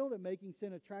is skilled at making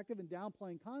sin attractive and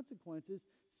downplaying consequences.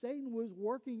 Satan was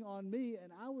working on me,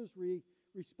 and I was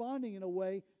responding in a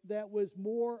way that was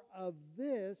more of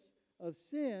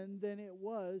sin than it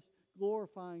was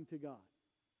glorifying to God.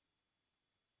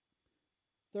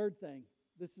 Third thing,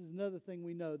 this is another thing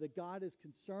we know, that God is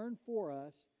concerned for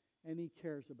us and he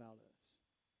cares about us.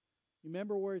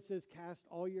 Remember where it says, cast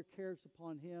all your cares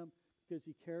upon him because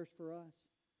he cares for us,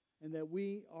 and that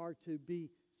we are to be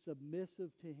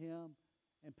submissive to him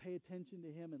and pay attention to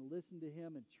him and listen to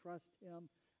him and trust him,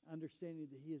 understanding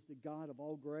that he is the God of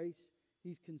all grace.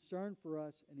 He's concerned for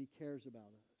us and he cares about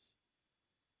us.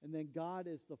 And then God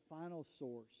is the final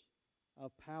source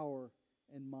of power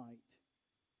and might.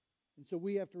 And so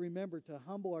we have to remember to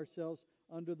humble ourselves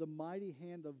under the mighty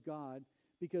hand of God,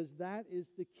 because that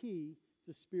is the key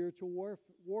to spiritual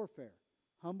warfare.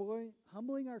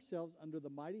 Humbling ourselves under the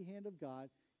mighty hand of God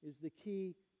is the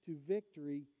key to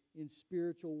victory in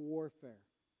spiritual warfare.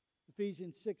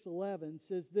 Ephesians 6:11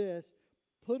 says this,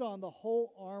 put on the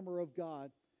whole armor of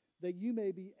God, that you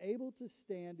may be able to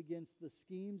stand against the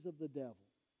schemes of the devil.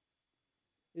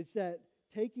 It's that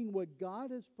taking what God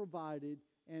has provided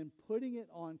and putting it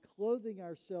on, clothing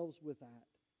ourselves with that.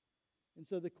 And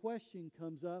so the question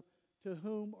comes up, to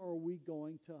whom are we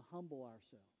going to humble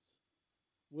ourselves?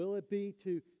 Will it be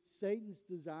to Satan's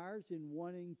desires in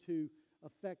wanting to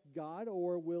affect God,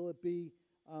 or will it be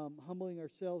humbling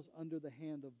ourselves under the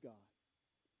hand of God?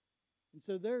 And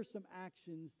so there are some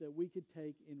actions that we could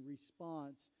take in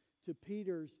response to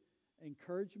Peter's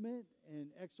encouragement and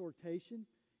exhortation,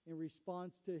 in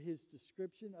response to his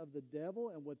description of the devil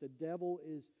and what the devil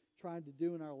is trying to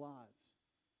do in our lives.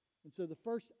 And so the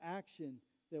first action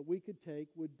that we could take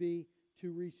would be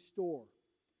to restore.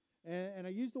 And I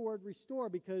use the word restore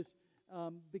because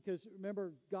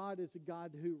remember, God is a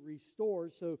God who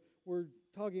restores. So we're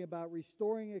talking about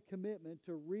restoring a commitment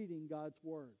to reading God's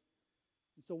Word.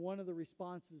 And so one of the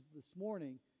responses this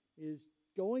morning is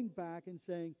going back and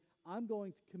saying, I'm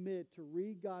going to commit to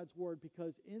read God's Word,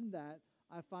 because in that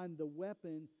I find the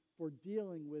weapon for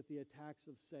dealing with the attacks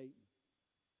of Satan.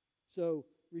 So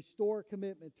restore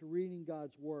commitment to reading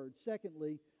God's Word.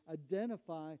 Secondly,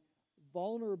 identify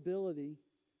vulnerability,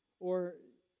 or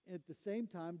at the same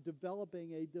time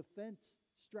developing a defense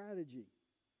strategy.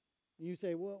 And you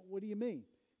say, well, what do you mean?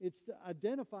 It's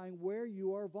identifying where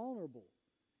you are vulnerable.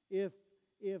 If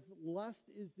lust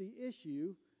is the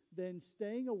issue, then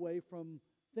staying away from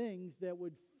things that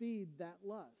would feed that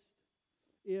lust.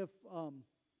 If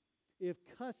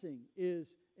cussing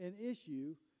is an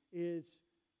issue, is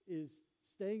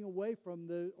staying away from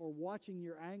or watching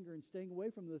your anger and staying away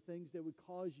from the things that would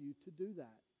cause you to do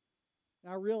that.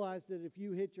 Now, I realize that if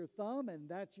you hit your thumb and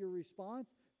that's your response,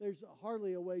 there's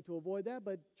hardly a way to avoid that,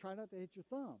 but try not to hit your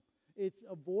thumb. It's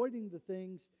avoiding the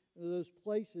things, those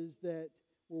places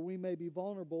where we may be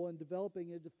vulnerable, and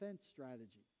developing a defense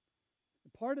strategy.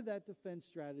 And part of that defense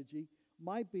strategy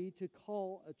might be to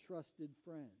call a trusted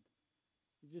friend.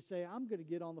 You just say, I'm going to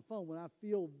get on the phone. When I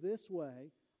feel this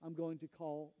way, I'm going to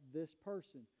call this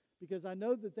person. Because I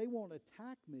know that they won't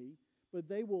attack me, but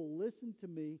they will listen to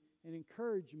me and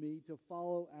encourage me to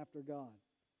follow after God.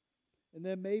 And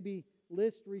then maybe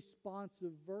list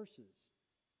responsive verses.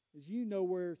 As you know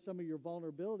where some of your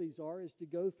vulnerabilities are, is to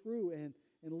go through and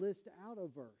list out a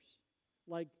verse.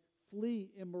 Like, flee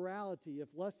immorality. If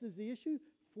lust is the issue,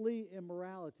 flee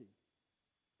immorality.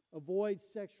 Avoid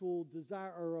sexual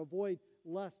desire or avoid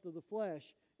lust of the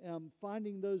flesh.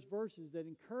 Finding those verses that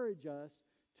encourage us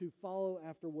to follow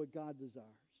after what God desires.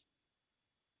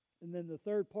 And then the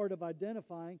third part of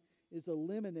identifying is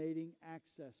eliminating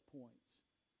access points.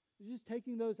 It's just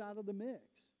taking those out of the mix.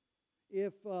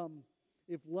 If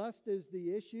lust is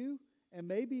the issue, and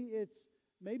maybe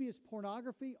it's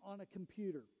pornography on a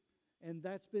computer, and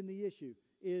that's been the issue,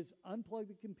 is unplug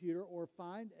the computer or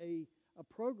find a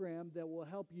program that will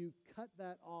help you cut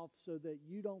that off so that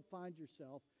you don't find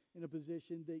yourself in a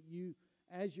position that you,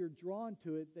 as you're drawn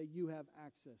to it, that you have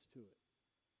access to it.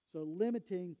 So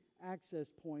limiting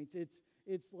access points.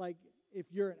 It's like if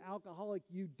you're an alcoholic,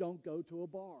 you don't go to a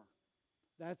bar.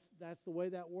 That's the way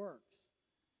that works.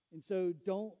 And so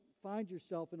don't find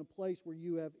yourself in a place where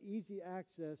you have easy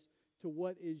access to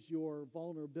what is your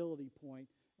vulnerability point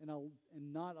and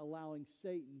not allowing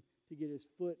Satan to get his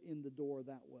foot in the door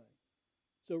that way.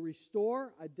 So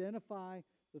restore, identify.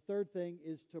 The third thing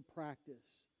is to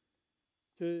practice,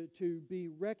 to be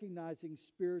recognizing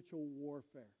spiritual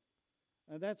warfare.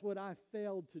 And that's what I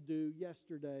failed to do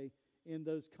yesterday in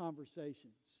those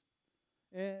conversations.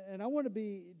 And I want to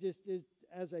be, just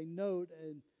as a note,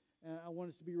 and I want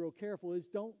us to be real careful, is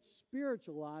don't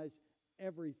spiritualize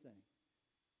everything.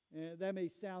 And that may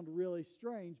sound really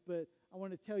strange, but I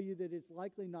want to tell you that it's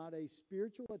likely not a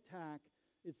spiritual attack.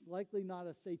 It's likely not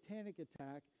a satanic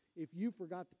attack if you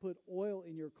forgot to put oil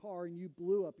in your car and you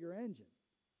blew up your engine.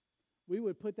 We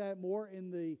would put that more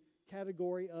in the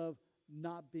category of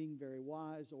not being very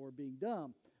wise or being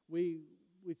dumb. We'd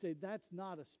say that's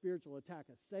not a spiritual attack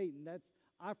of Satan. That's,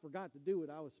 I forgot to do what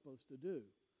I was supposed to do.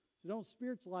 So don't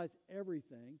spiritualize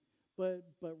everything, but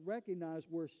recognize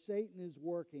where Satan is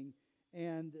working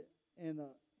and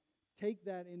take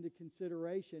that into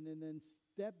consideration, and then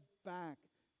step back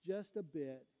just a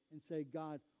bit and say,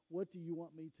 God, what do you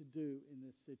want me to do in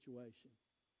this situation?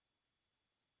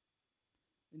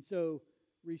 And so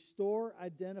restore,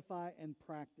 identify, and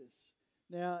practice.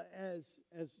 Now, as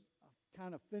I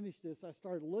kind of finished this, I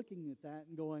started looking at that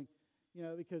and going,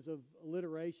 because of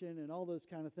alliteration and all those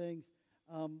kind of things,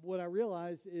 what I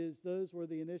realized is those were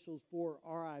the initials for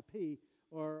RIP,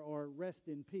 or rest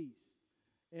in peace.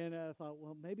 And I thought,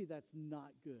 well, maybe that's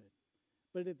not good.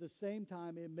 But at the same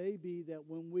time, it may be that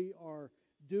when we are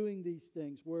doing these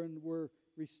things, when we're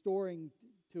restoring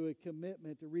to a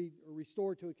commitment to read, or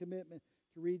restore to a commitment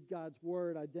to read God's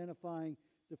Word, identifying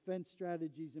defense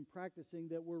strategies and practicing,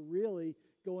 that we're really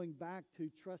going back to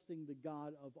trusting the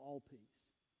God of all peace.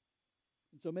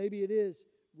 And so maybe it is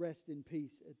rest in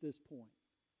peace at this point.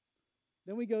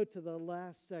 Then we go to the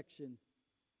last section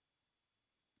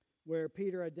where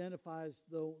Peter identifies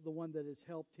the one that has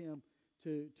helped him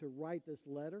to write this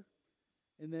letter,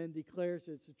 and then declares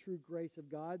it's a true grace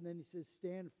of God. And then he says,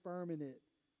 stand firm in it.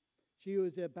 She who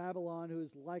is at Babylon, who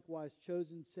is likewise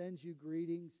chosen, sends you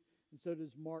greetings, and so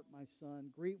does Mark, my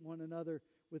son. Greet one another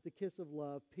with the kiss of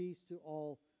love. Peace to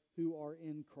all who are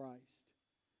in Christ.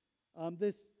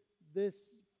 This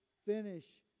finish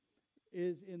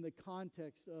is in the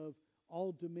context of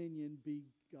all dominion be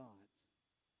God's.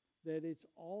 That it's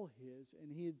all His,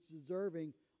 and He is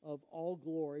deserving of all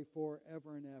glory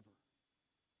forever and ever.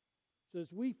 So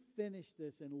as we finish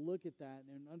this and look at that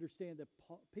and understand that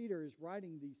Peter is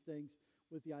writing these things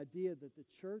with the idea that the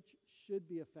church should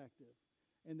be effective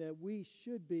and that we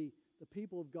should be the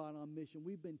people of God on mission.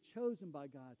 We've been chosen by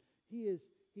God. He is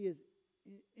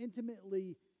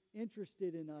intimately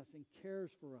interested in us and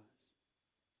cares for us.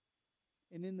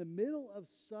 And in the middle of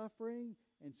suffering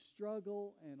and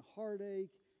struggle and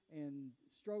heartache and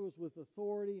struggles with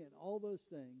authority and all those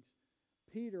things,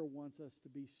 Peter wants us to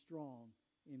be strong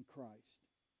in Christ.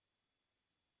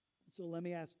 So let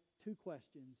me ask two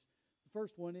questions. The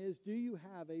first one is, do you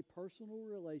have a personal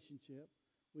relationship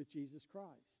with Jesus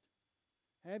Christ?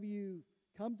 Have you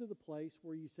come to the place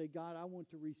where you say, God, I want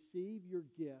to receive your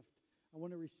gift. I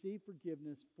want to receive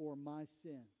forgiveness for my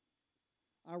sin.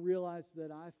 I realize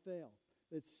that I fail,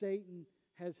 that Satan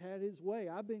has had his way.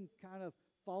 I've been kind of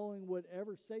following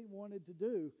whatever Satan wanted to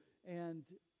do, and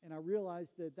I realize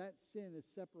that sin has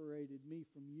separated me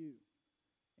from you.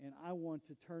 And I want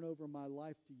to turn over my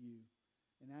life to you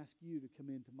and ask you to come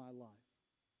into my life.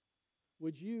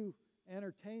 Would you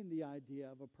entertain the idea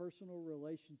of a personal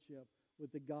relationship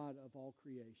with the God of all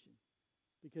creation,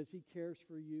 because he cares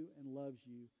for you and loves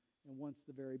you and wants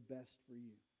the very best for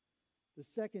you. The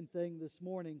second thing this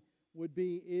morning would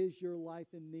be, is your life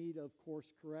in need of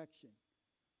course correction?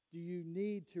 Do you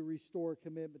need to restore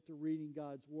commitment to reading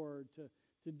God's Word,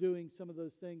 to doing some of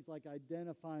those things like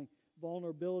identifying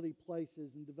vulnerability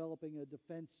places and developing a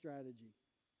defense strategy,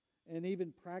 and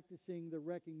even practicing the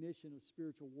recognition of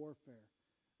spiritual warfare?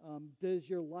 Does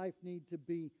your life need to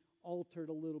be altered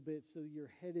a little bit so that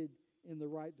you're headed in the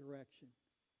right direction?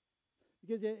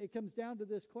 Because it comes down to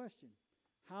this question: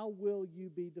 how will you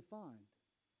be defined?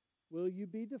 Will you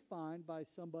be defined by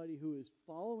somebody who is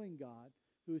following God,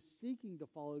 who is seeking to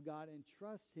follow God and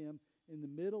trust him in the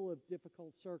middle of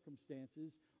difficult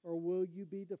circumstances, or will you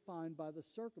be defined by the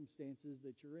circumstances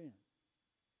that you're in?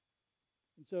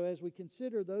 And so as we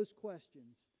consider those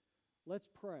questions, let's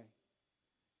pray.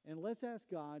 And let's ask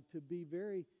God to be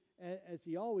very, as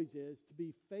he always is, to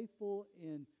be faithful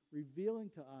in revealing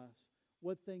to us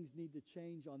what things need to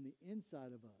change on the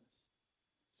inside of us,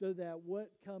 so that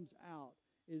what comes out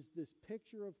is this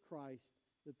picture of Christ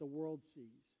that the world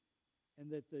sees, and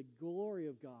that the glory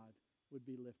of God would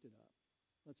be lifted up.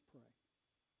 Let's pray.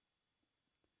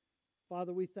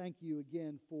 Father, we thank you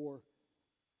again for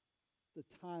the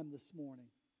time this morning,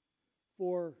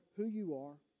 for who you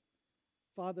are.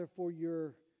 Father, for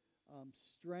your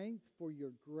strength, for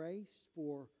your grace,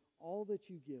 for all that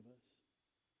you give us.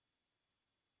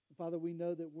 And Father, we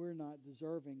know that we're not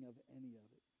deserving of any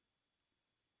of it.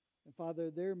 And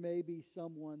Father, there may be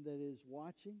someone that is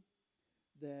watching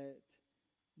that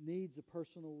needs a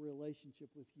personal relationship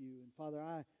with you. And Father,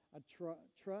 I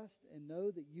trust and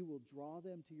know that you will draw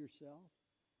them to yourself.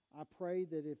 I pray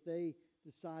that if they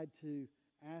decide to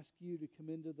ask you to come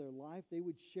into their life, they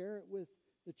would share it with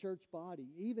the church body,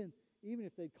 even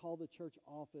if they'd call the church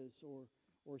office or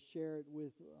share it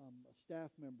with a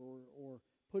staff member or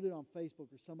put it on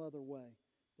Facebook or some other way.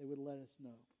 They would let us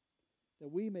know, that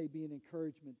we may be an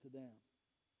encouragement to them.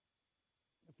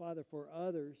 And Father, for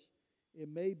others, it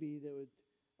may be that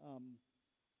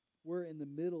we're in the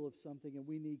middle of something and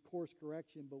we need course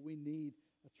correction, but we need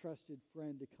a trusted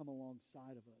friend to come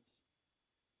alongside of us.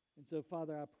 And so,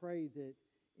 Father, I pray that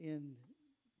in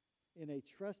a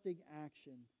trusting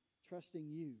action, trusting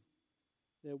you,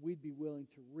 that we'd be willing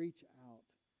to reach out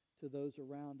to those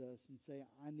around us and say,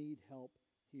 I need help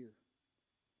here.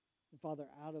 And Father,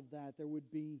 out of that, there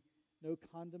would be no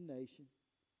condemnation,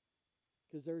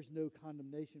 because there's no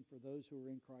condemnation for those who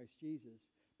are in Christ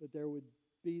Jesus, but there would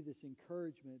be this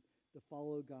encouragement to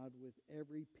follow God with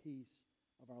every piece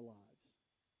of our lives.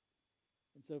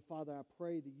 And so, Father, I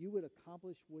pray that you would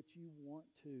accomplish what you want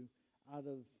to out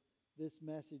of this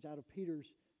message, out of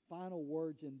Peter's final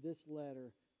words in this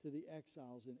letter to the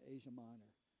exiles in Asia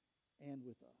Minor and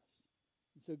with us.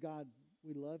 And so, God,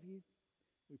 we love you,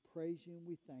 we praise you, and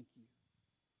we thank you.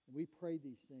 And we pray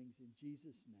these things in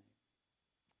Jesus' name.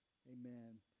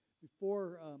 Amen.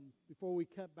 Before we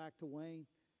cut back to Wayne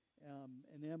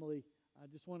and Emily, I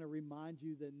just want to remind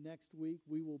you that next week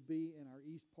we will be in our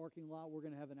east parking lot. We're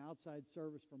going to have an outside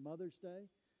service for Mother's Day.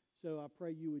 So I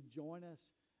pray you would join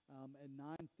us at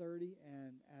 9:30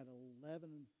 and at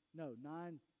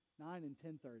 9 and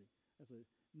 10:30. That's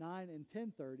 9 and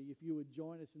 10:30. If you would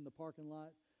join us in the parking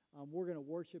lot, we're going to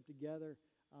worship together.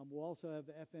 We'll also have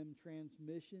FM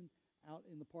transmission out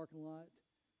in the parking lot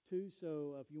too.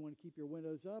 So if you want to keep your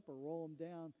windows up or roll them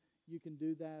down, you can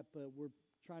do that. But we're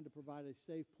trying to provide a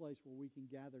safe place where we can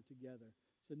gather together.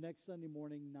 So next Sunday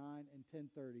morning, 9 and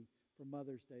 10:30 for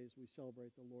Mother's Day as we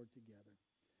celebrate the Lord together.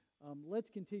 Let's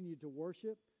continue to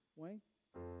worship. Wayne?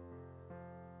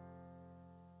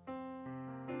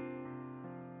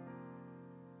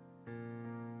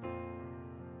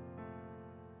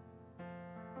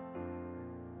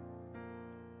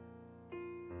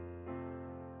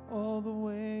 All the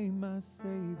way my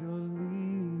Savior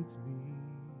leads me.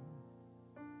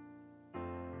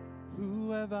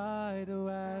 Who have I to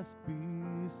ask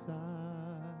beside?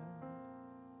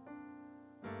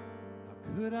 How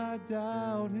could I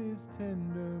doubt his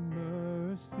tender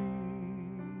mercy?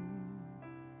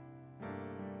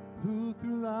 Who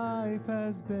through life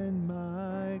has been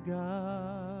my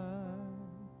guide?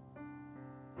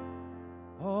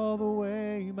 All the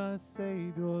way my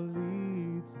Savior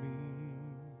leads me.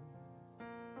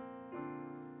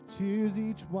 Cheers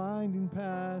each winding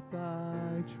path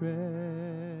I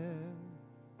tread,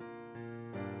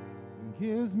 and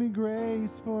gives me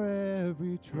grace for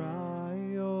every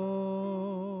trial,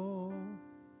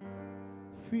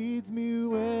 feeds me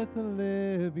with the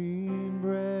living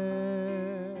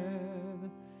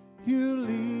bread. You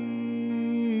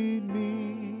lead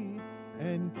me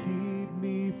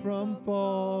from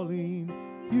falling.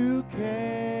 You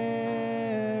carry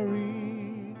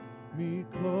me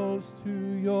close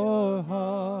to your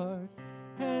heart,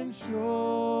 and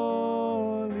surely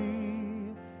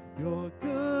your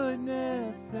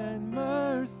goodness and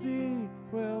mercy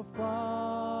will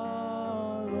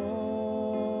follow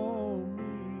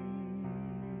me.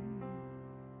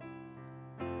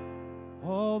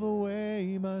 All the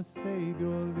way my Savior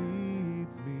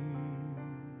leads me.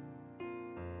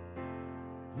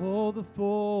 Oh, the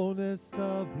fullness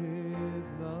of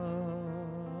his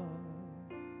love.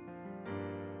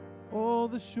 Oh,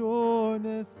 the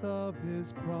sureness of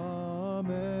his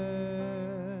promise.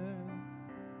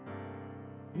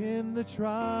 In the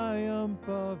triumph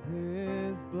of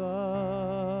his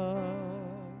blood.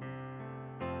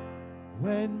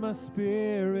 When my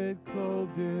spirit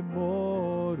clothed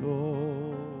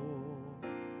immortal,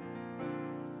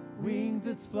 wings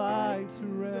its flight to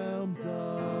realms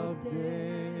of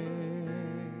day.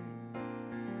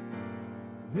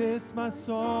 This my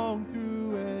song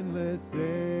through endless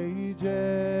ages.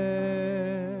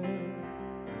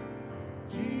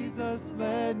 Jesus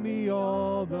led me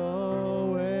all the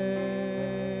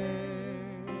way.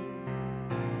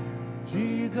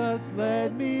 Jesus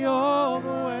led me all the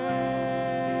way.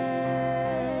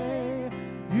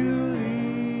 You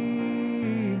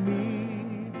lead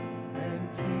me and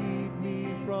keep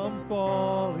me from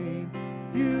falling.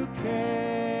 You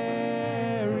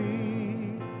carry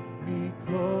me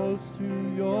close to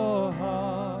your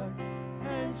heart,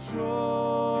 and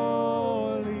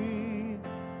surely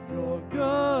your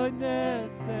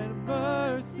goodness and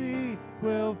mercy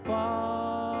will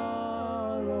follow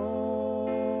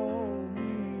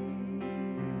me.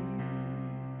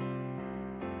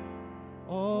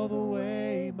 All the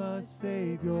way my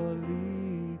Savior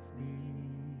leads me.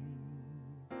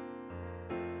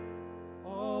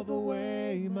 All the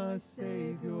way my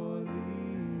Savior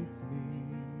leads me.